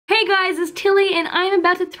guys, it's Tilly and I'm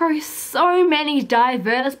about to throw so many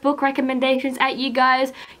diverse book recommendations at you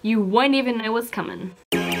guys, you won't even know what's coming.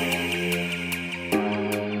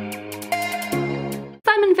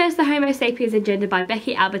 Simon vs. the Homo sapiens Agenda by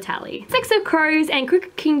Becky Albertalli. Six of Crows and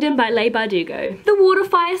Crooked Kingdom by Leigh Bardugo. The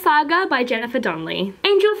Waterfire Saga by Jennifer Donnelly.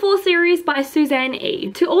 Angel 4 series by Suzanne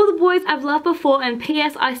E. To All the Boys I've Loved Before and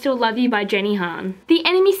P.S. I Still Love You by Jenny Han. The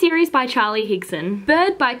Enemy series by Charlie Higson.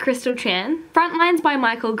 Bird by Crystal Chan. Frontlines by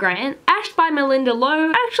Michael Grant. Ash by Melinda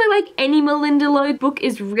Lowe. I actually like any Melinda Lowe book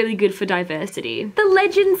is really good for diversity. The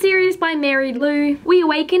Legend series by Mary Lou. We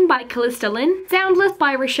Awaken by Callista Lynn. Soundless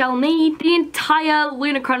by Rochelle Mead. The entire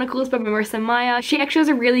Lunar Chronicles by Marissa Meyer. She actually has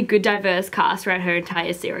a really good diverse cast throughout her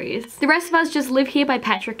entire series. The Rest of Us Just Live Here by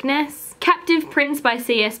Patrick Ness. Captive Prince by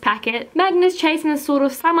C.S. Packet, Magnus Chase and the Sword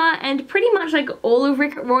of Summer, and pretty much like all of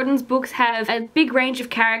Rick Riordan's books have a big range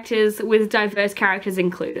of characters with diverse characters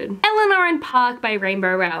included. Eleanor and Park by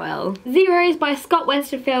Rainbow Rowell. Zeros by Scott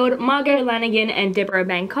Westerfeld, Margot Lanigan and Deborah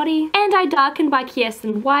Bancotti. And I Darken by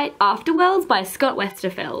Kirsten White. Afterworlds by Scott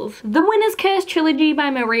Westerfeld. The Winner's Curse trilogy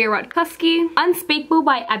by Maria Rutkowski. Unspeakable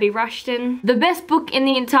by Abby Rushton. The Best Book in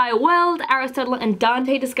the Entire World, Aristotle and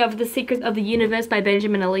Dante Discover the Secrets of the Universe by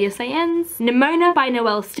Benjamin Elias Sayen. Nimona by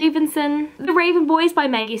Noelle Stevenson, The Raven Boys by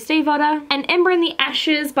Maggie Stiefvater, An Ember in the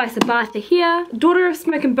Ashes by Sabah Tahir, Daughter of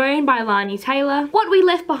Smoke and Bone by Lani Taylor, What We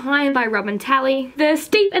Left Behind by Robin Talley, The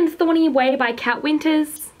Steep and Thorny Way by Kat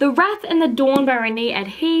Winters, The Wrath and the Dawn by Renee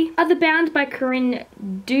Adhe, Other Bound by Corinne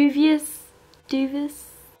Duvius,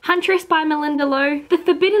 Huntress by Melinda Lowe, The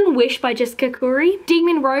Forbidden Wish by Jessica Khoury,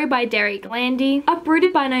 Demon Row by Derek Landy,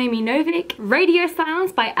 Uprooted by Naomi Novik, Radio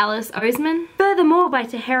Silence by Alice Oseman, Furthermore by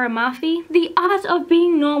Tahera Murphy, The Art of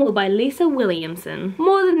Being Normal by Lisa Williamson,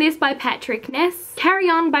 More Than This by Patrick Ness, Carry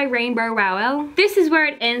On by Rainbow Rowell, This Is Where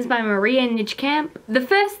It Ends by Maria Nijkamp, The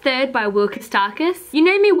First Third by Will Kostakis, You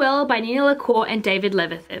Know Me Well by Nina LaCour and David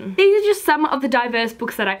Levithan. These are just some of the diverse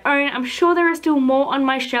books that I own. I'm sure there are still more on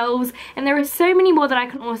my shelves and there are so many more that I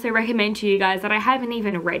can also recommend to you guys that I haven't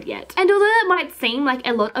even read yet. And although it might seem like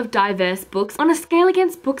a lot of diverse books, on a scale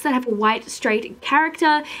against books that have a white, straight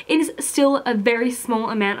character, it is still a very small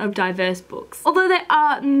amount of diverse books. Although there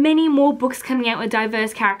are many more books coming out with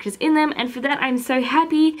diverse characters in them, and for that I'm so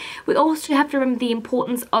happy. We also have to remember the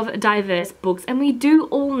importance of diverse books, and we do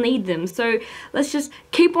all need them. So let's just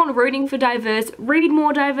keep on rooting for diverse, read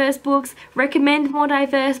more diverse books, recommend more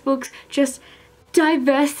diverse books, just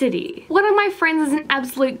diversity. One of my friends is an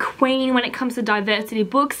absolute queen when it comes to diversity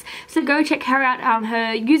books, so go check her out.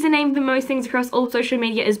 Her username for most things across all social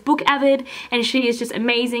media is BOOKAVID, and she is just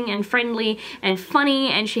amazing and friendly and funny,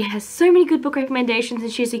 and she has so many good book recommendations,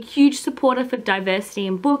 and she's a huge supporter for diversity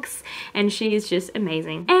in books, and she is just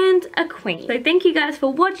amazing and a queen. So thank you guys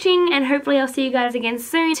for watching, and hopefully I'll see you guys again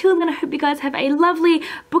soon. Till then, I hope you guys have a lovely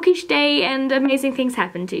bookish day and amazing things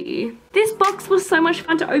happen to you. This box was so much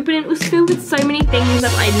fun to open. It was filled with so many things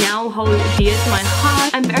that I now hold dear to my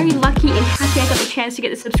heart. I'm very lucky and happy I got the chance to get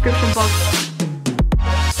the subscription box